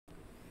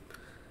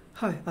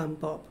Hi, I'm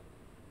Bob.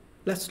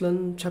 Let's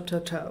learn Chapter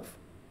 12,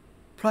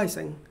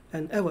 Pricing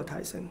and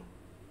Advertising.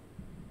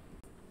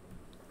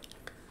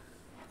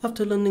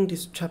 After learning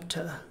this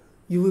chapter,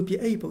 you will be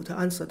able to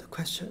answer the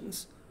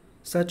questions,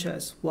 such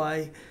as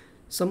why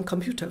some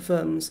computer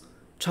firms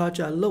charge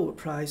a lower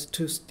price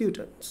to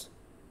students,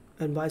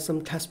 and why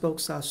some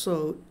textbooks are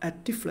sold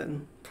at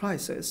different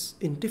prices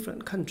in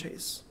different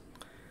countries.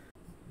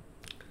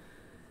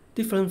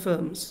 Different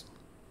firms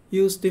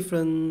use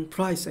different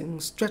pricing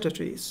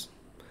strategies.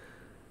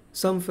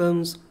 Some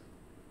firms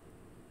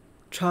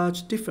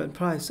charge different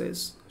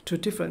prices to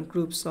different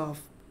groups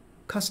of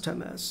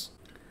customers.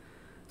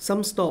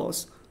 Some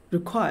stores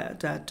require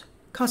that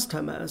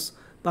customers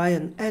buy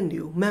an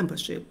annual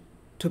membership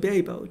to be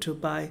able to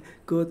buy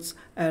goods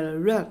at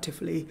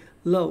relatively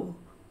low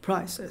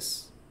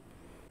prices.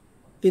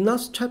 In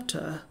last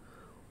chapter,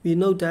 we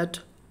know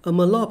that a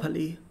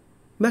monopoly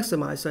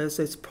maximizes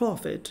its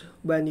profit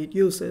when it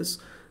uses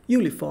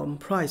uniform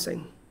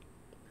pricing,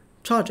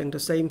 charging the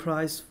same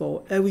price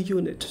for every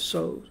unit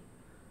sold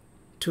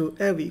to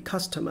every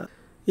customer.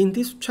 In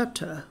this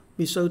chapter,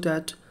 we show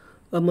that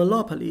a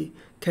monopoly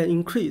can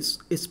increase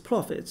its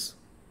profits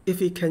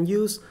if it can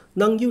use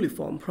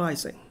non-uniform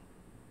pricing.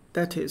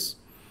 That is,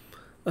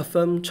 a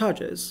firm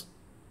charges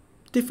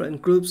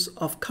different groups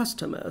of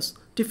customers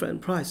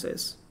different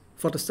prices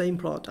for the same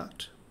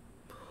product,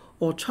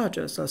 or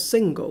charges a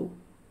single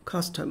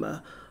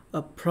customer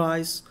a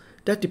price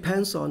that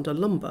depends on the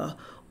number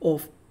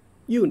of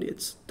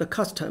units the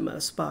customer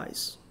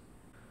buys.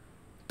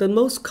 The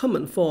most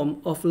common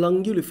form of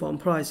non-uniform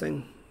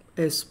pricing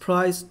is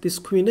price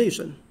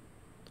discrimination,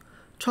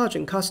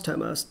 charging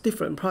customers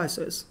different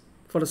prices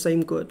for the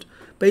same good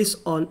based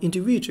on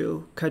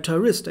individual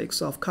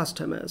characteristics of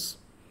customers,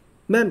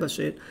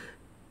 membership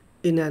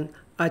in an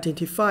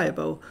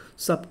identifiable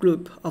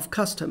subgroup of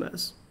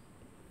customers,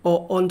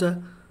 or on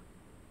the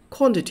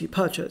quantity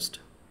purchased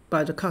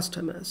by the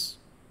customers.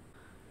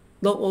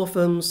 Not all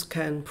firms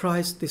can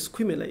price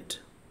discriminate.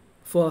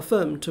 For a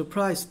firm to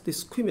price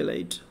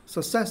discriminate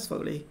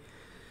successfully,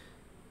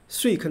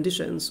 three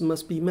conditions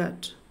must be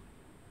met.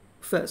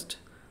 First,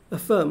 a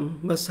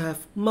firm must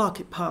have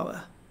market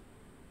power.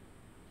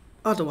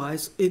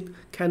 Otherwise, it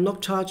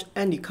cannot charge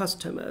any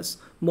customers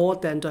more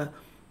than the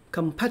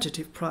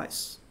competitive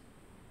price.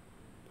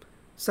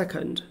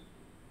 Second,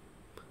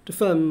 the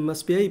firm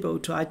must be able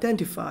to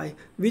identify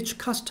which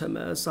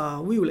customers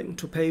are willing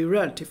to pay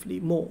relatively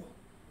more,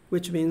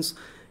 which means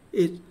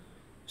it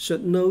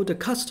should know the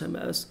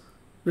customer's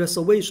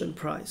reservation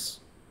price.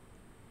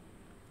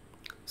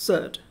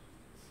 Third,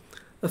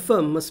 a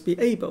firm must be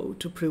able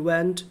to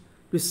prevent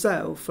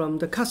resale from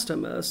the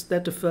customers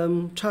that the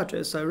firm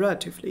charges a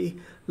relatively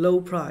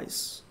low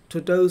price to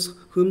those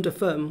whom the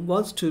firm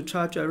wants to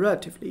charge a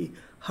relatively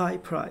high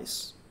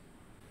price.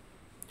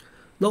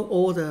 Not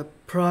all the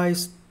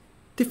price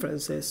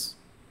differences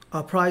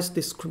are price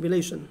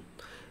discrimination.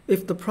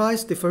 If the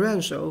price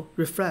differential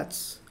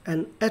reflects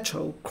an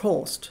actual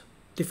cost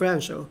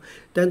differential,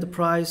 then the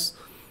price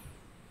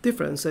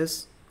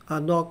differences are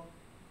not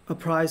a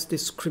price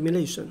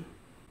discrimination.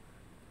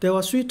 There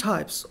are three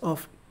types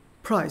of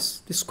price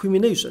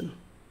discrimination.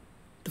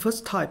 The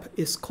first type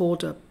is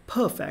called a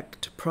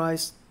perfect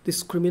price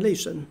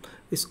discrimination.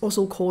 It's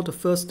also called the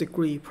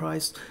first-degree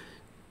price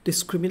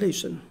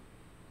discrimination.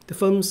 The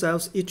firm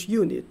sells each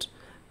unit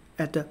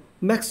at the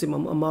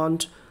maximum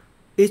amount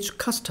each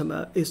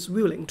customer is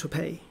willing to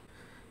pay.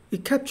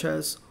 It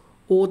captures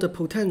all the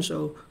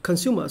potential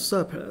consumer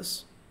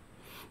surplus.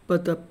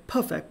 But the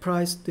perfect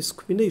price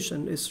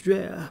discrimination is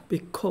rare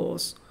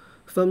because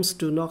firms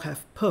do not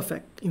have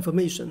perfect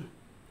information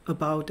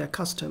about their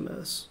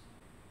customers.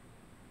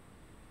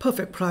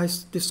 Perfect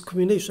price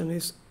discrimination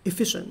is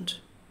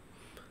efficient.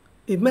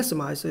 It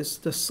maximizes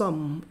the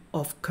sum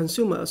of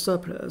consumer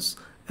surplus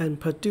and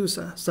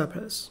producer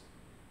surplus.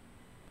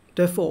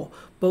 Therefore,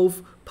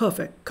 both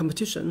perfect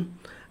competition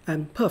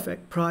and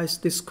perfect price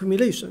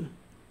discrimination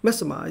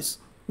maximize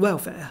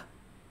welfare.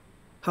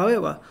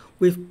 However,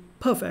 with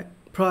perfect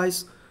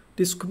price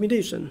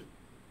discrimination,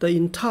 the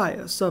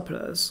entire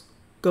surplus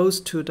goes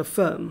to the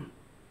firm,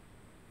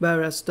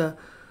 whereas the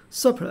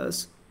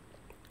surplus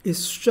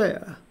is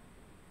shared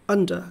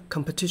under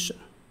competition.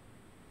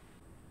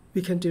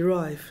 We can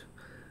derive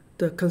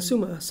the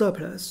consumer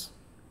surplus,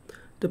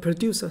 the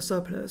producer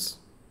surplus,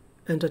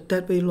 and the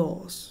deadweight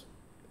loss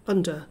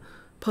under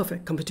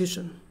perfect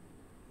competition,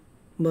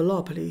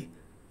 monopoly,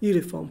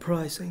 uniform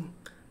pricing,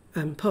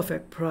 and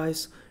perfect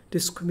price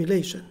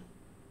discrimination.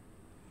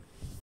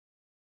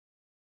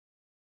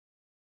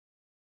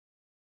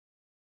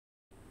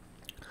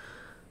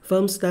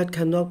 Firms that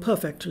cannot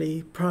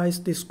perfectly price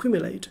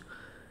discriminate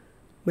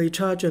may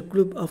charge a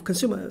group of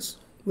consumers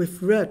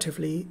with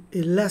relatively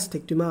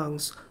elastic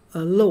demands a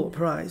lower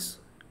price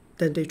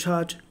than they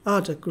charge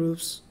other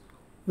groups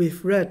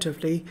with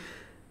relatively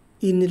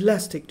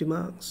inelastic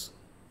demands.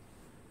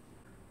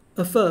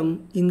 A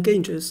firm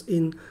engages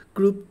in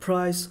group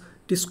price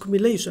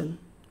discrimination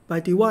by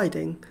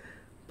dividing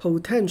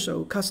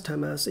potential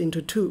customers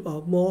into two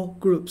or more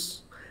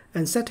groups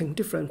and setting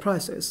different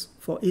prices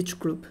for each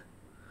group.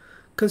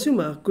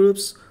 Consumer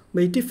groups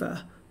may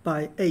differ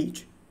by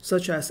age,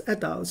 such as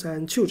adults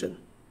and children,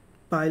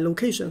 by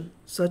location,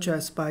 such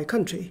as by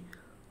country,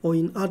 or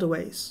in other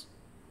ways.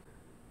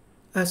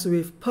 As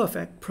with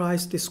perfect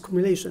price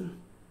discrimination,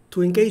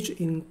 to engage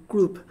in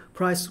group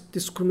price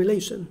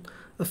discrimination,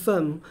 a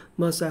firm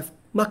must have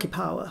market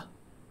power,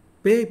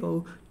 be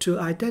able to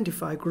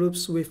identify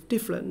groups with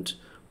different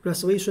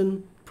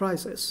reservation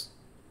prices,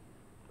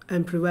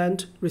 and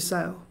prevent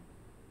resale.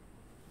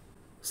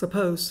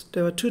 Suppose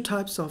there are two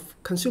types of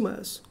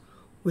consumers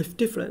with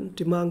different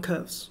demand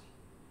curves.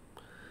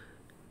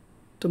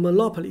 The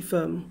monopoly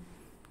firm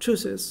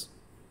chooses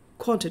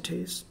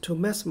quantities to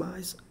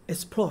maximize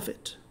its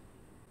profit.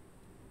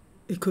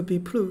 It could be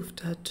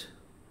proved that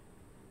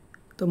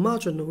the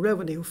marginal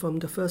revenue from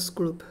the first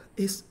group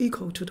is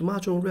equal to the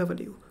marginal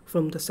revenue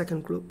from the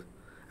second group,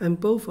 and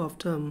both of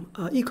them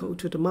are equal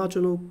to the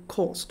marginal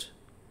cost.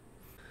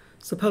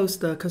 Suppose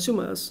the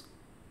consumers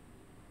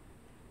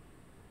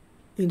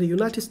in the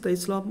United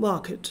States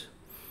market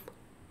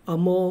are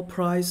more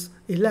price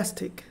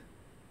elastic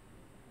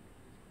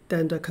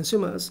than the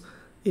consumers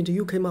in the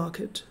UK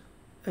market,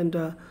 and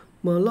the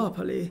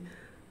monopoly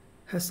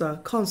has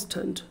a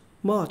constant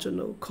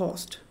marginal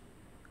cost.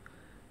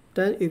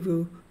 Then it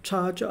will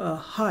charge a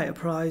higher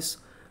price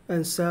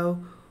and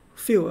sell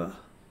fewer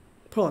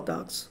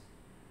products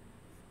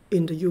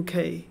in the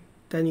UK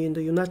than in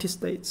the United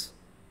States.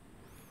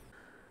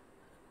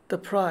 The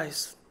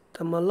price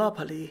the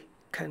monopoly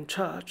can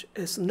charge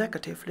is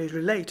negatively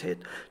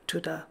related to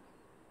the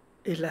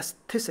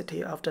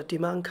elasticity of the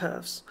demand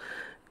curves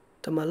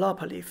the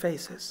monopoly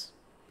faces.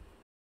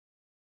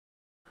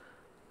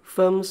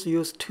 Firms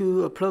use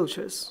two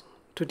approaches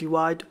to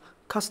divide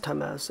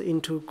customers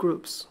into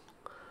groups.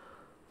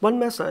 One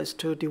method is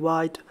to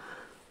divide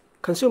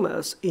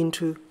consumers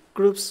into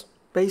groups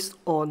based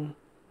on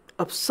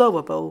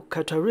observable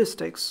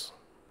characteristics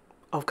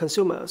of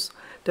consumers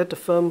that the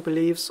firm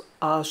believes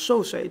are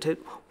associated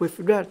with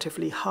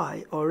relatively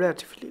high or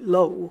relatively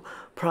low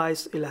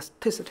price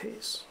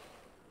elasticities.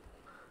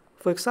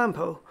 For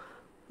example,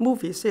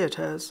 movie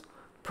theaters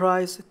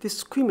price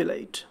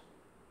discriminate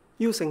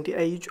using the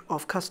age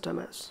of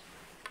customers.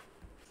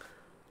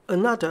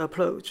 Another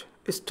approach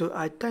is to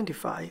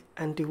identify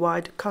and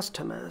divide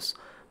customers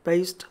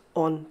based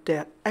on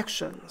their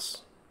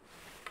actions.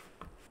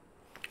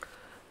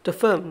 The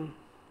firm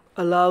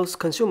allows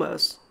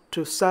consumers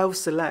to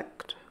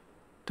self-select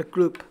the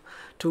group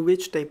to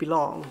which they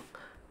belong.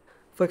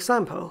 For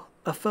example,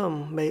 a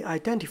firm may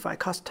identify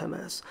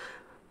customers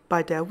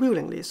by their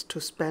willingness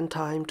to spend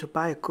time to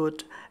buy a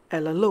good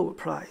at a lower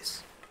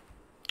price.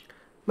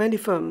 Many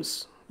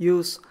firms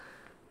use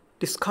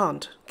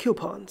discount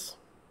coupons.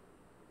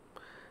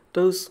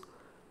 Those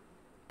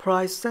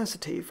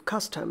price-sensitive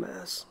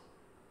customers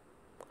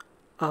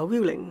are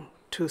willing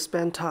to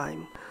spend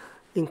time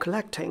in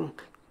collecting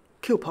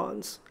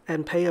coupons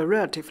and pay a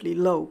relatively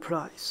low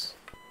price.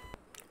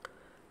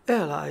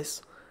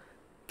 Airlines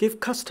give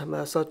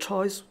customers a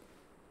choice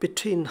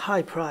between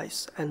high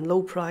price and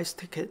low price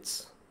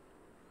tickets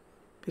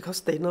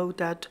because they know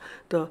that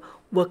the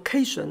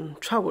vacation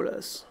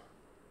travelers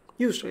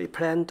usually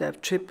plan their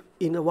trip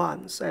in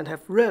advance and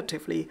have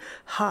relatively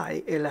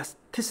high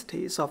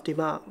elasticities of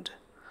demand,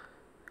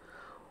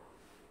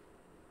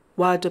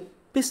 while the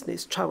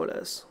business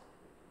travelers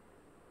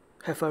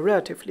have a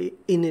relatively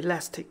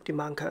inelastic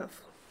demand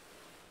curve.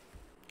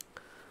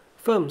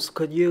 Firms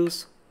could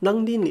use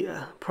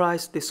nonlinear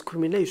price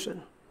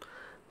discrimination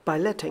by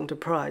letting the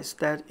price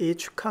that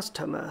each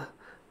customer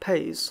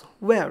pays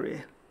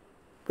vary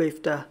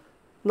with the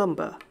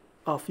number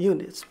of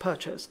units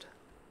purchased.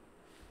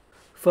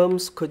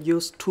 Firms could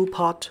use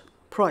two-part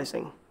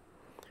pricing.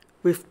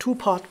 With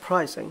two-part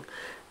pricing,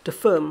 the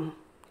firm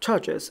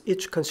charges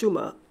each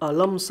consumer a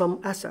lump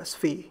sum access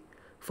fee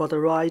for the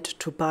right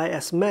to buy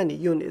as many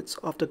units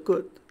of the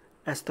good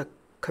as the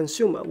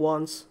consumer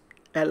wants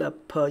at a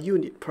per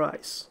unit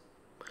price.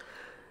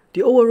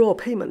 The overall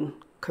payment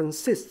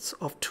consists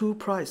of two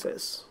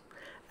prices,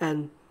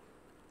 an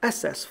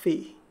access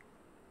fee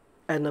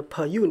and a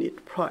per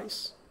unit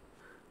price.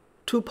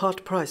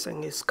 Two-part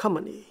pricing is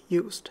commonly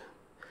used.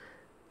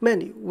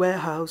 Many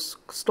warehouse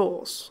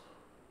stores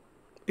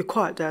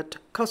require that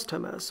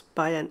customers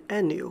buy an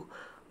annual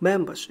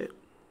membership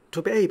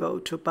to be able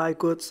to buy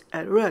goods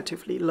at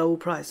relatively low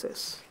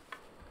prices.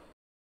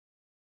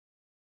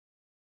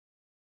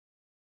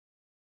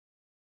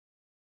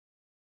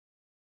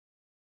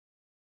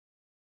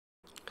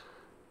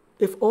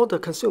 If all the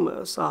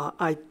consumers are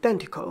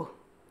identical,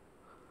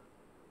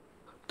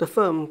 the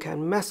firm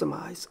can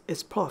maximize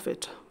its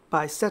profit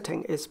by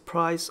setting its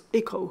price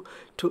equal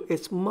to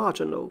its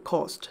marginal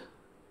cost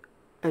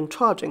and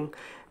charging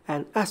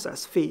an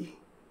access fee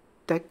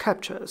that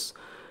captures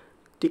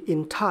the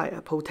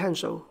entire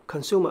potential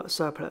consumer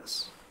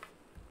surplus.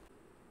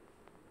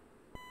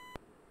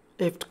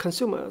 If the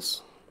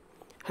consumers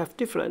have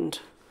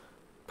different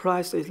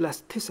price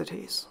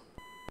elasticities,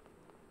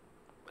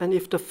 and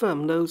if the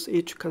firm knows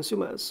each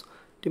consumer's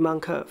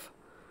demand curve,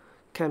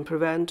 can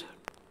prevent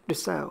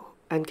resell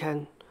and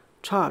can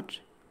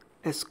charge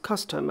its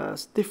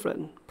customers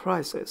different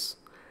prices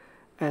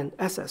and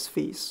access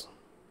fees.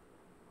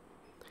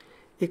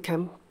 It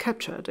can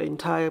capture the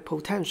entire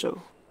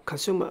potential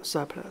consumer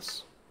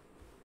surplus.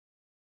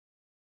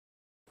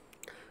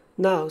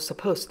 Now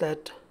suppose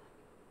that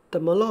the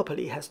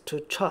monopoly has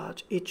to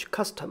charge each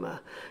customer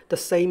the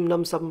same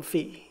lump sum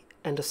fee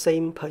and the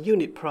same per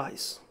unit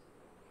price.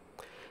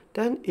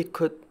 Then it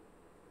could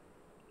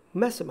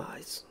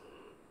maximize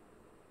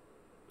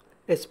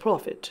its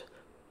profit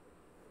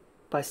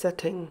by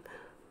setting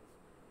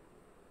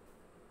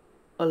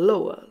a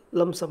lower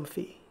lump sum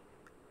fee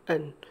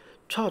and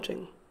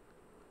charging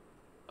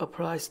a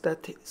price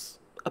that is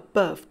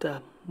above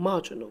the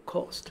marginal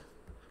cost.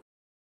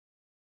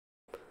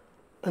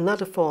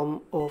 Another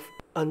form of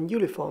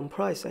ununiform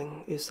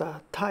pricing is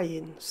a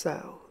tie-in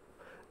sale,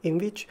 in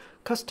which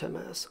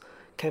customers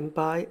can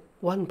buy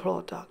one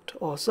product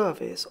or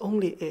service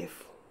only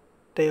if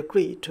they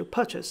agree to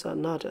purchase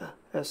another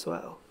as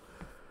well.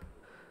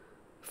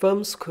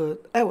 Firms could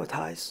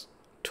advertise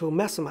to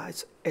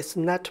maximize its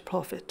net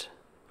profit.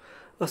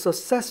 A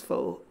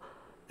successful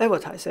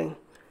advertising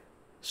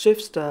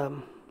shifts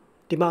the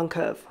demand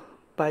curve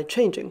by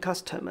changing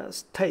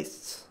customers'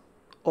 tastes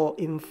or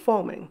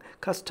informing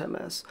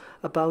customers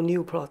about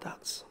new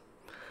products.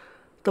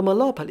 The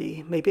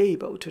monopoly may be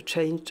able to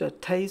change the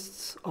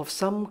tastes of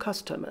some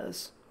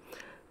customers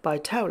by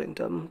telling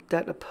them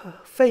that a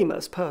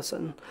famous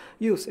person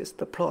uses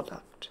the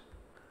product.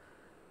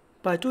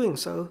 By doing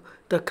so,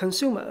 the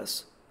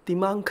consumer's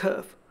demand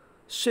curve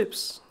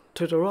shifts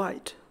to the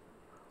right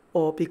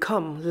or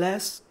becomes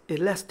less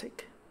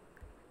elastic.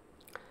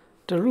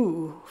 The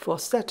rule for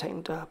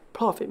setting the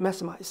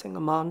profit-maximizing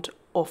amount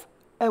of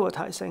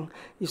advertising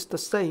is the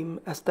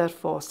same as that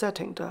for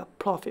setting the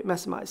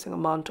profit-maximizing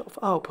amount of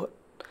output.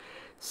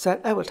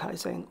 Set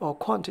advertising or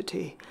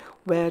quantity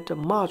where the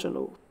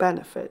marginal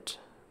benefit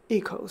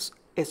equals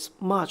its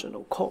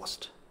marginal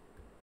cost.